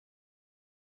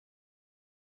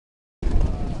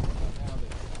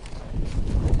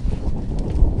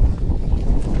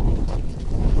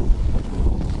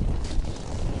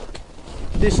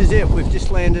This is it. We've just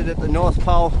landed at the North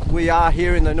Pole. We are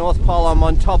here in the North Pole. I'm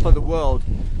on top of the world,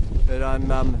 but I've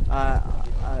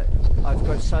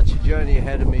got such a journey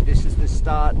ahead of me. This is the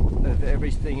start of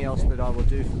everything else that I will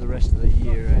do for the rest of the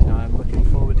year, and I'm looking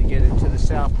forward to getting to the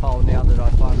South Pole now that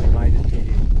I finally made it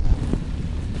here.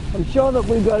 I'm sure that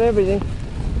we've got everything,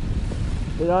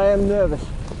 but I am nervous.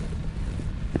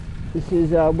 This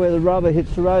is where the rubber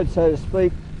hits the road, so to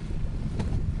speak,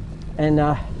 and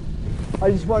I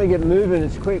just want to get moving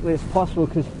as quickly as possible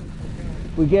because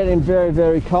we're getting very,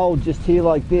 very cold just here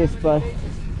like this, but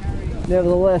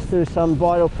nevertheless there are some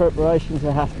vital preparations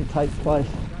that have to take place,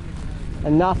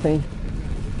 and nothing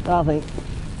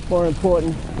more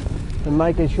important than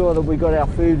making sure that we got our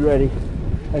food ready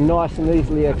and nice and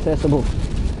easily accessible.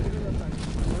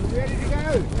 Ready to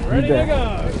go? Ready to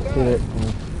go. Get it.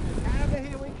 Over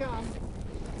here we come.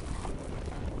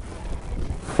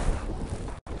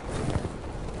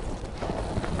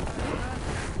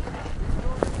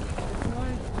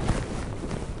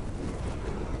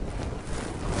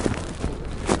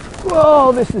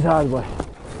 Whoa, this is hard way.